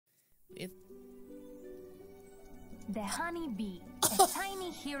The honeybee, a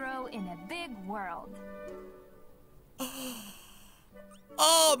tiny hero in a big world.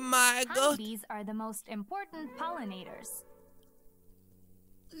 Oh my god! Honeybees are the most important pollinators.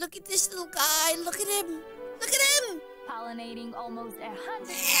 Look at this little guy. Look at him. Look at him. Pollinating almost 100.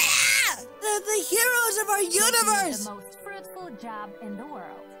 Yeah! They're the heroes of our universe. The most fruitful job in the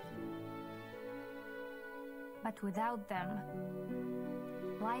world. But without them,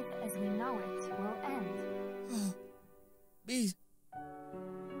 life as we know it will end. Bees.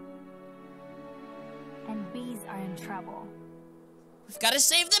 And bees are in trouble. We've got to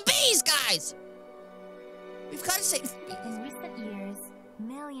save the bees, guys! We've got to save the bees. In recent years,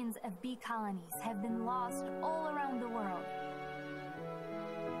 millions of bee colonies have been lost all around the world.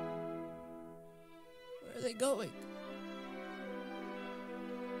 Where are they going?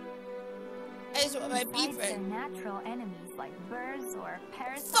 I just want my bee friend. Their natural enemies like birds or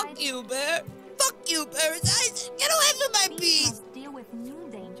parasites. Fuck you, bear! Fuck you, parasites! Get away from my bees! Must deal with new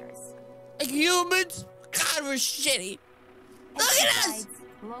dangers. Like humans? God, we're shitty. Look at us!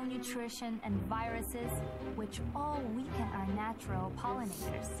 Low nutrition and viruses, which all weaken our natural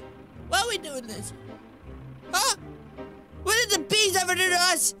pollinators. Why are we doing this? Huh? What did the bees ever do to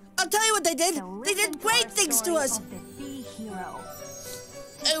us? I'll tell you what they did. So they did great things to us. Of the bee hero.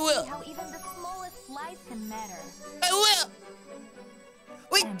 I will. How even the smallest life can matter. I will.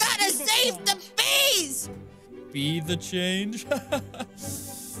 We And gotta be the save change. the bees. Be the change.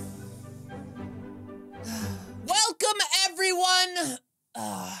 Welcome, everyone.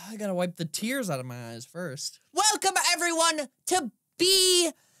 I gotta wipe the tears out of my eyes first. Welcome, everyone, to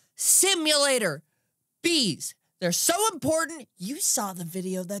Bee Simulator. Bees. They're so important. You saw the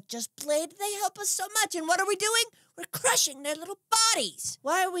video that just played. They help us so much. And what are we doing? We're crushing their little bodies.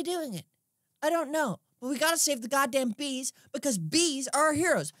 Why are we doing it? I don't know. But we gotta save the goddamn bees because bees are our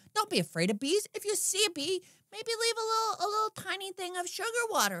heroes. Don't be afraid of bees. If you see a bee, maybe leave a little tiny thing of sugar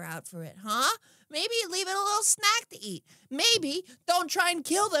water out for it, huh? Maybe leave it a little snack to eat. Maybe don't try and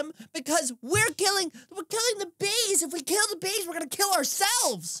kill them because we're killing the bees. If we kill the bees, we're gonna kill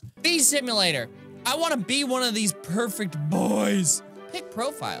ourselves. Bee Simulator. I want to be one of these perfect boys. Pick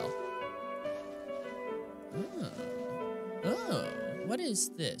profile. Oh, what is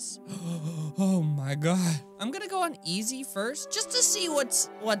this? Oh my god. I'm gonna go on easy first just to see what's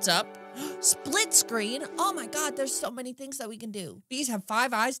up. Split screen. Oh my god, there's so many things that we can do. Bees have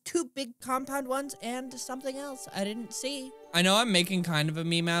 5 eyes, 2 big compound ones, and something else I didn't see. I know I'm making kind of a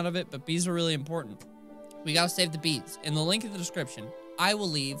meme out of it, but bees are really important. We gotta save the bees. In the link in the description, I will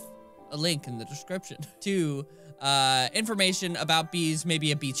leave a link in the description to information about bees,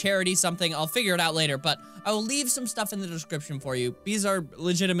 maybe a bee charity, something. I'll figure it out later, but I will leave some stuff in the description for you. Bees are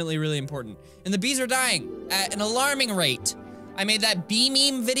legitimately really important. And the bees are dying at an alarming rate. I made that bee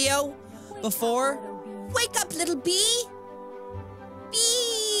meme video before. Wake up, little bee. Bee.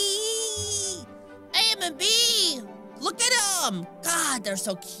 I am a bee. Look at them. God, they're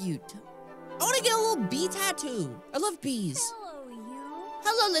so cute. I want to get a little bee tattoo. I love bees. Hello, you.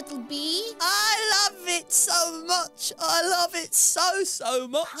 Hello, little bee. I love it so much. I love it so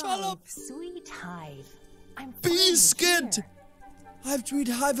much. I love Sweet Hive. I'm Bee Skid. here. Hive, Sweet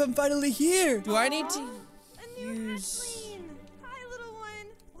Hive, I'm finally here. Do I need to A new use... hatchling. Hi, little one.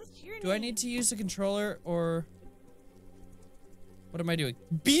 What's your Do I name? need to use the controller or... What am I doing?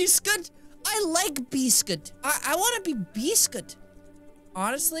 Biscuit? I like Biscuit. I want to be Biscuit.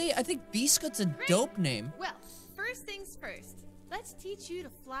 Honestly, I think Biscuit's a dope name. Well, first things first. Let's teach you to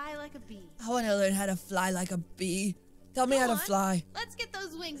fly like a bee. I want to learn how to fly like a bee. Tell me Go how to on. fly. Let's get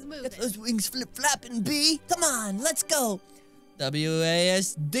those wings moving. Get those wings flip-flapping, bee. Come on, let's go.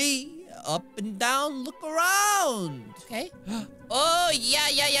 WASD. Up and down, look around. Okay. Oh, yeah.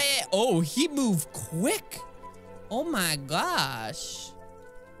 Oh, he moved quick. Oh my gosh.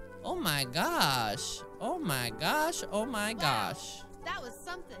 Oh my gosh. Oh my gosh. Oh my gosh. That was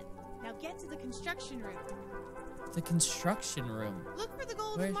something. Now get to the construction room. The construction room. Look for the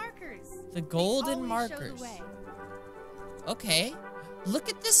golden Where- markers. The They golden always show markers. the way. Okay. Look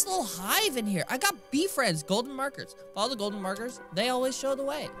at this little hive in here. I got bee friends, golden markers. Follow the golden markers. They always show the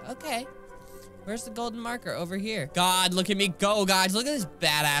way. Okay. Where's the golden marker? Over here. God, look at me go, guys. Look at this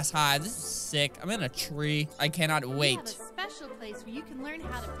badass hive. This is sick. I'm in a tree. I cannot We have a wait. special place where you can learn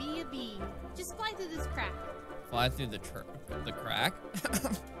how to be a bee. Just fly through this crack. Fly through the crack.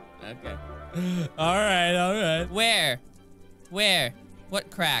 Okay. All right. Where? What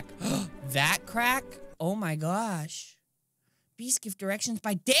crack? That crack? Oh my gosh. Bees give directions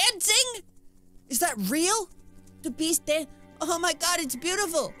by dancing? Is that real? Do bees dance? Oh my god, it's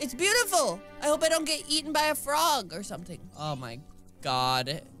beautiful. It's beautiful. I hope I don't get eaten by a frog or something. Oh my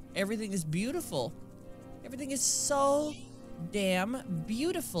god. Everything is beautiful. Everything is so damn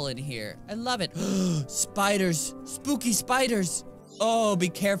beautiful in here. I love it. Spiders. Spooky spiders. Oh, be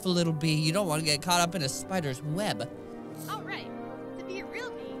careful, little bee. You don't want to get caught up in a spider's web. All right. To be a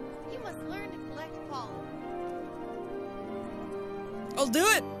real bee, you must learn to collect pollen. I'll do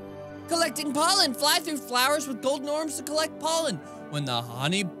it. Collecting pollen. Fly through flowers with golden orbs to collect pollen. When the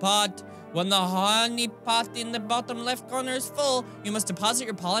honey pot in the bottom left corner is full, you must deposit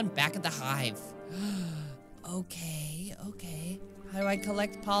your pollen back at the hive. Okay. How do I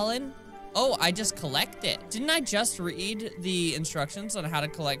collect pollen? Oh, I just collect it. Didn't I just read the instructions on how to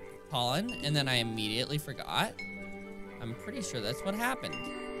collect pollen and then I immediately forgot? I'm pretty sure that's what happened.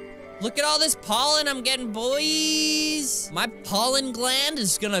 Look at all this pollen I'm getting, boys. My pollen gland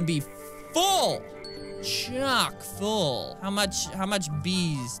is gonna be full. Chock full. How much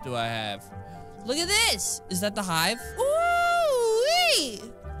bees do I have? Look at this. Is that the hive? Ooh-wee.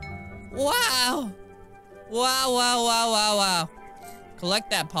 Wow. Wow. Collect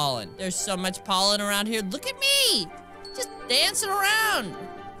that pollen. There's so much pollen around here. Look at me. Just dancing around.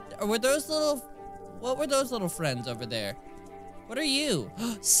 Or were those little, what were those little friends over there? What are you?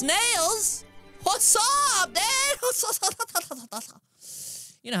 Snails? What's up, man?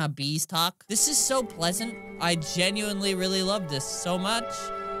 You know how bees talk? This is so pleasant. I genuinely really love this so much.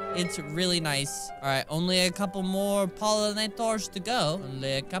 It's really nice. All right, only a couple more pollinators to go.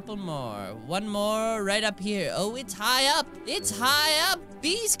 Only a couple more. One more right up here. Oh, it's high up. It's high up.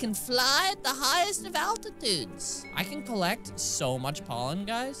 Bees can fly at the highest of altitudes. I can collect so much pollen,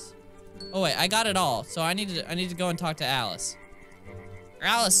 guys. Oh wait, I got it all. So I need to go and talk to Alice.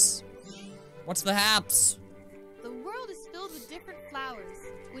 Alice, what's the haps? The world is filled with different flowers,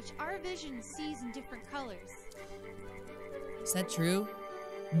 which our vision sees in different colors. Is that true?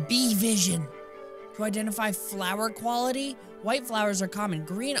 Bee vision. To identify flower quality, white flowers are common,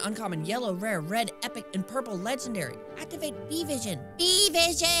 green uncommon, yellow rare, red epic, and purple legendary. Activate bee vision. Bee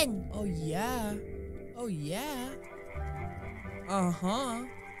vision. Oh yeah. Oh yeah. Uh-huh.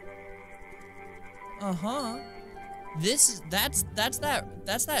 That's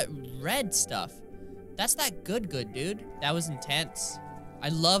that red stuff. That's that good, dude. That was intense. I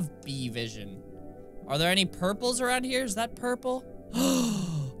love bee vision. Are there any purples around here? Is that purple?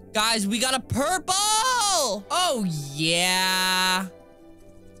 Guys, we got a purple! Oh, yeah.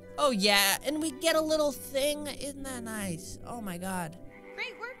 Oh, yeah. And we get a little thing. Isn't that nice? Oh, my God.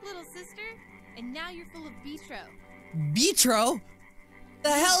 Great work, little sister. And now you're full of Betro. Betro?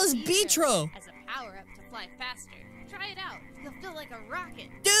 The hell is Betro? As a power-up to fly faster. Try it out. You'll feel like a rocket.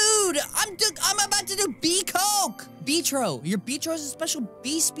 Dude, I'm about to do bee coke. Betro. Your Betro is a special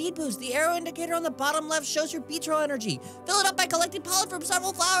bee speed boost. The arrow indicator on the bottom left shows your Betro energy. Fill it up by collecting pollen from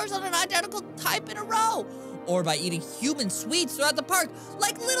several flowers on an identical type in a row. Or by eating human sweets throughout the park,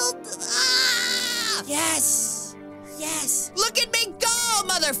 like little, Yes. Look at me go,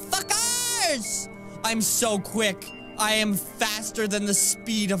 motherfuckers. I'm so quick. I am faster than the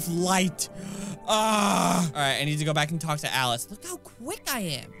speed of light. All right, I need to go back and talk to Alice. Look how quick I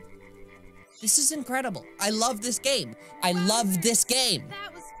am. This is incredible. I love this game. I love this game.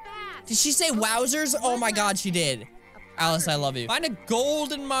 That was fast. Did she say wowzers? Oh my God, she did. Alice, I love you. Find a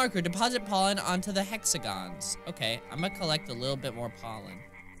golden marker. Deposit pollen onto the hexagons. Okay, I'm gonna collect a little bit more pollen.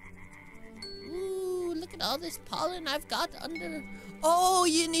 Ooh, look at all this pollen I've got under. Oh,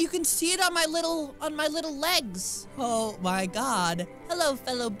 you can see it on my little legs. Oh my God. Hello,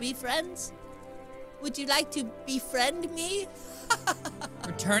 fellow bee friends. Would you like to befriend me?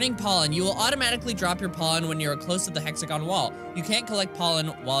 Returning pollen. You will automatically drop your pollen when you're close to the hexagon wall. You can't collect pollen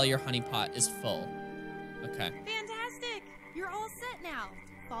while your honey pot is full. Okay. Fantastic. You're all set now.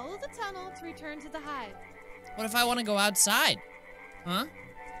 Follow the tunnel to return to the hive. What if I want to go outside? Huh?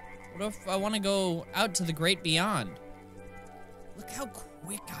 What if I want to go out to the great beyond? Look how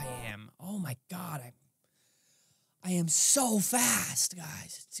quick I am. Oh my God, I am so fast,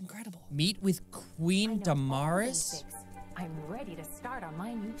 guys. It's incredible. Meet with Queen Damaris. I'm ready to start on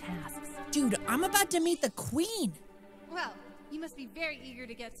my new tasks. Dude, I'm about to meet the queen. Well, you must be very eager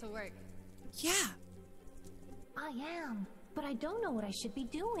to get to work. Yeah. I am, but I don't know what I should be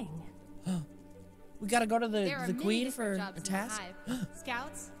doing. We gotta go to There are the many queen different for jobs a in the task. hive.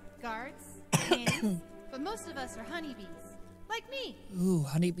 Scouts, guards, nannies, but most of us are honeybees, like me. Ooh,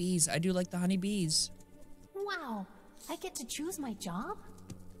 honeybees. I do like the honeybees. Wow, I get to choose my job?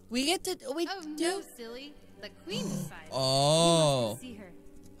 We get to, we Oh do. no, silly. The queen decides. Oh. You must see her.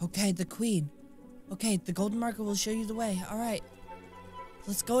 Okay, the queen. Okay, the golden marker will show you the way. All right.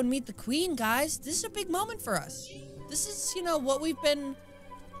 Let's go and meet the queen, guys. This is a big moment for us. This is, you know, what we've been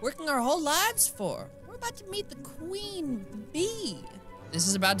working our whole lives for. We're about to meet the queen bee. This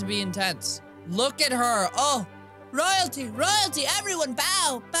is about to be intense. Look at her. Oh, royalty, royalty, everyone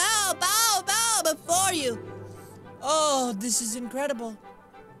bow, bow, bow, bow before you. Oh, this is incredible.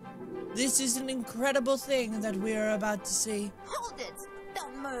 This is an incredible thing that we are about to see. Hold it!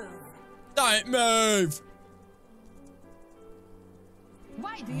 Don't move! Don't move.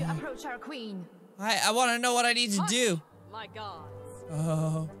 Why do you approach our queen? I want to know what I need to do. My gods,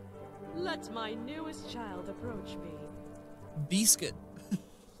 Oh, let my newest child approach me. biscuit.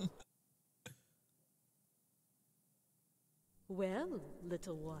 Well,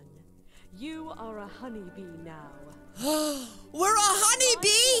 little one, you are a honeybee now. We're a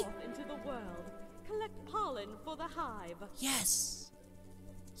honeybee! Fly forth into the world, collect pollen for the hive. Yes.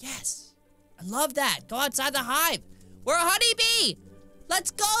 Yes. I love that. Go outside the hive. We're a honeybee.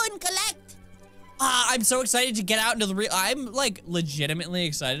 Let's go and collect. I'm so excited to get out into the real. I'm like legitimately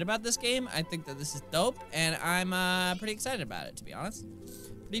excited about this game. I think that this is dope, and I'm pretty excited about it, to be honest.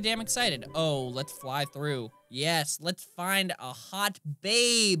 Pretty damn excited. Oh, let's fly through. Yes, let's find a hot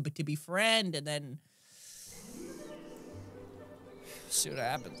babe to befriend, and then see what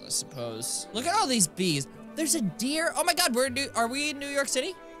happens, I suppose. Look at all these bees. There's a deer. Oh my God, are we in New York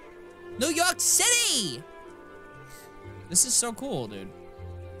City? New York City. This is so cool, dude.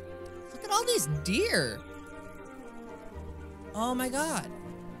 Look at all these deer. Oh my God.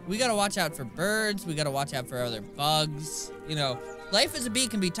 We gotta watch out for birds. We gotta watch out for other bugs. You know, life as a bee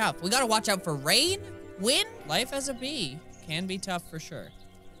can be tough. We gotta watch out for rain, wind. Life as a bee can be tough for sure.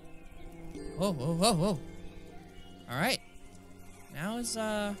 Whoa, whoa, whoa, whoa. All right. Now is,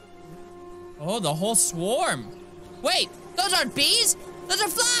 oh, the whole swarm. Wait, those aren't bees. Those are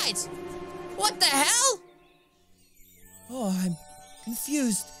flies. What the hell? Oh, I'm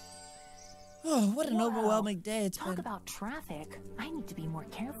confused. Oh, what an Wow. overwhelming day it's Talk been. about traffic. I need to be more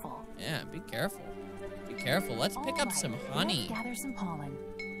careful. Yeah, be careful. Be careful. Let's pick up Alright, some let's honey. gather some pollen.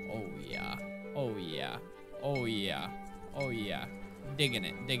 Oh yeah. Oh yeah. Oh yeah. Oh yeah. Digging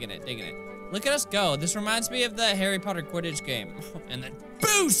it, digging it, digging it. Look at us go. This reminds me of the Harry Potter Quidditch game. And then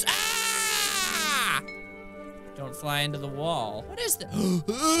boost! Ah! Don't fly into the wall. What is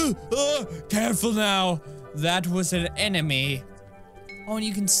that? Careful now. That was an enemy. Oh, and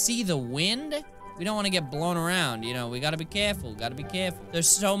you can see the wind? We don't want to get blown around, you know, we gotta be careful, gotta be careful. There's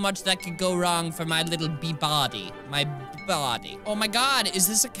so much that could go wrong for my little bee body. My body. Oh my God, is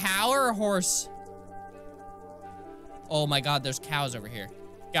this a cow or a horse? Oh my God, there's cows over here.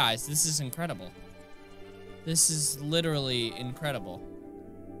 Guys, this is incredible. This is literally incredible.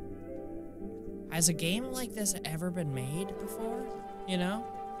 Has a game like this ever been made before? You know?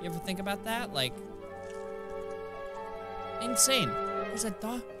 You ever think about that? Like, insane. There's a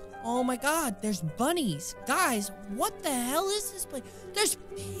dog. Oh my God, there's bunnies. Guys, what the hell is this place? There's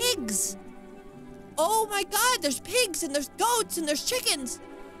pigs. Oh my God, there's pigs and there's goats and there's chickens.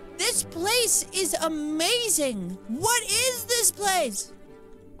 This place is amazing. What is this place?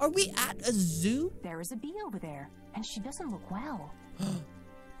 Are we at a zoo? There is a bee over there, and she doesn't look well.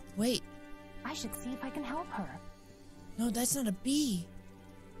 Wait, I should see if I can help her. no, that's not a bee.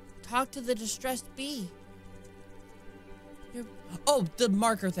 Talk to the distressed bee. Oh, the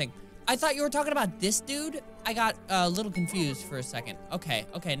marker thing. I thought you were talking about this dude. I got a little confused for a second. Okay,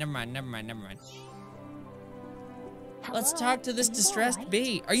 never mind. Let's Hello? talk to this Are you distressed alright?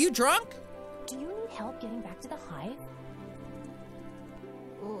 bee. Are you drunk? Do you need help getting back to the hive?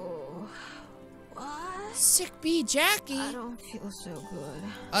 Oh, what? Sick bee, Jackie. I don't feel so good.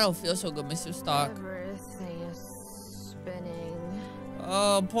 I don't feel so good, Mr. Stark. Everything is spinning.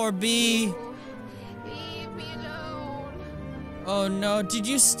 Oh, poor bee. Oh, leave me alone. Oh no, did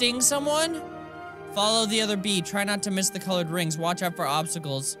you sting someone? Follow the other bee. Try not to miss the colored rings. Watch out for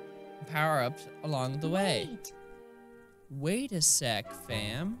obstacles and power-ups along the way. Wait. Wait a sec,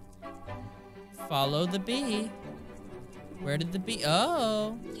 fam. Follow the bee. Where did the bee?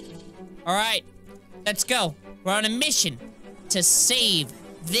 Oh. All right, let's go. We're on a mission to save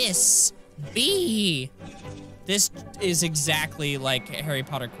this bee. This is exactly like Harry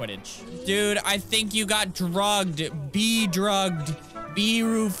Potter Quidditch. Dude, I think you got drugged. Bee drugged. Bee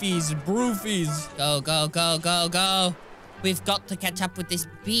roofies. Broofies. Go, go, go, go, go. We've got to catch up with this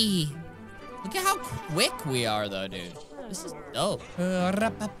bee. Look at how quick we are, though, dude. This is dope.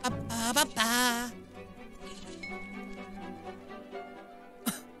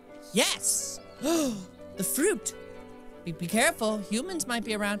 Yes! The fruit. Be careful, humans might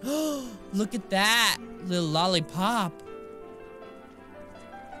be around. Look at that little lollipop.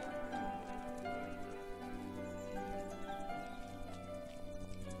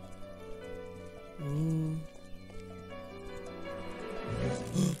 Ooh.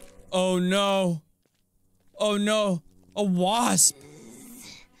 Oh no. Oh no. A wasp.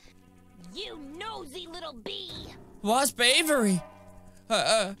 You nosy little bee! Wasp Avery.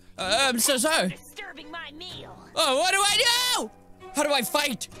 I'm so sorry. Disturbing my meal. Oh, what do I do? How do I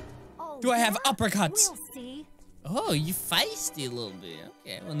fight? Oh, Do I have yeah? uppercuts? We'll see. Oh, you feisty a little bit.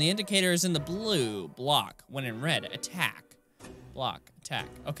 Okay, when the indicator is in the blue, block. When in red, attack. Block, attack.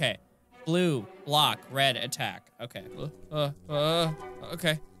 Okay. Blue, block, red, attack. Okay.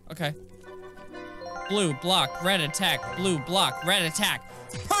 Okay. Blue, block, red, attack. Blue, block, red, attack.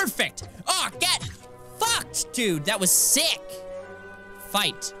 Perfect! Oh, get fucked, dude. That was sick.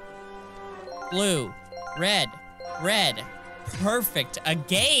 Fight. Blue, red. Perfect.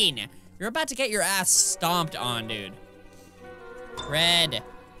 Again. You're about to get your ass stomped on, dude. Red.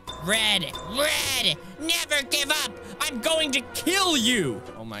 Never give up. I'm going to kill you.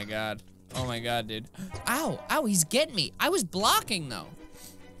 Oh my god. Oh my god, dude. Ow, he's getting me. I was blocking, though.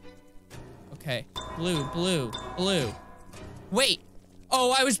 Okay. Blue. Wait.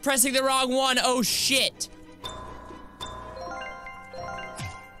 Oh, I was pressing the wrong one. Oh, shit.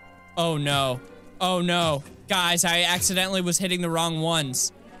 Oh, no. Guys, I accidentally was hitting the wrong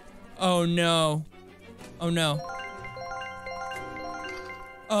ones. Oh, no.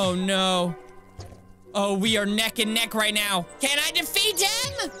 Oh, we are neck and neck right now. Can I defeat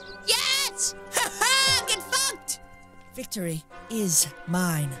him? Yes! Haha, get fucked! Victory is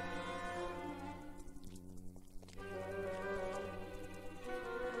mine.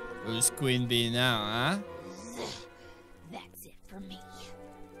 Who's Queen Bee now, huh? That's it for me.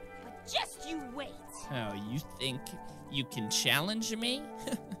 But just you wait. Oh, you think you can challenge me?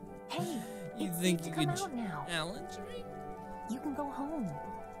 Hey, You it's think safe you to come could out now. challenge me? You can go home.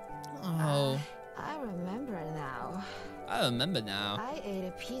 Oh, I remember now. I remember now. I ate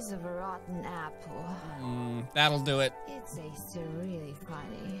a piece of a rotten apple. That'll do it. It tastes really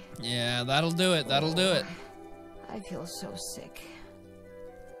funny. Yeah, that'll do it. I feel so sick.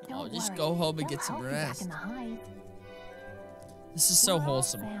 Don't just worry. go home and They'll get some help you back rest. in the hive. This is so We're all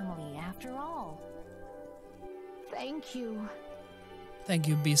wholesome. family, after all. Thank you. Thank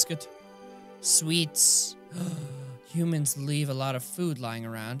you, Biscuit. Sweets. Humans leave a lot of food lying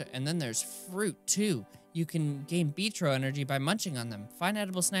around, and then there's fruit, too. You can gain Beatro energy by munching on them. Find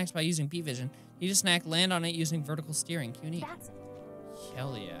edible snacks by using Bee Vision. Eat a snack, land on it using vertical steering. Q&E. That's it.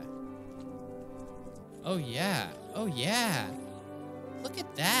 Hell yeah. Oh yeah. Look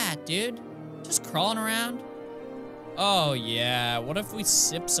at that, dude. Just crawling around. Oh yeah, what if we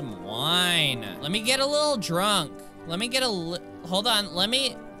sip some wine? Let me get a little drunk. Hold on,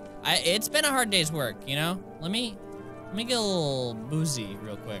 it's been a hard day's work, you know? Let me get a little boozy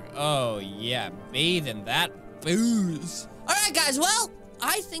real quick. Oh yeah, bathe in that booze. All right, guys, well,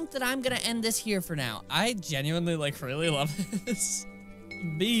 I think that I'm gonna end this here for now. I genuinely, really love this.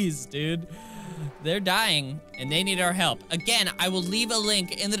 Bees, dude. They're dying, and they need our help. Again, I will leave a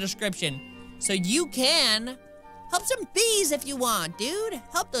link in the description so you can help some bees if you want, dude.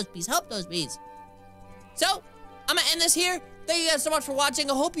 Help those bees. So, I'm gonna end this here. Thank you guys so much for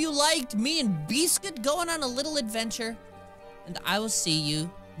watching. I hope you liked me and Biscuit going on a little adventure. And I will see you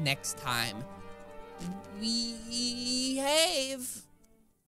next time. Behave.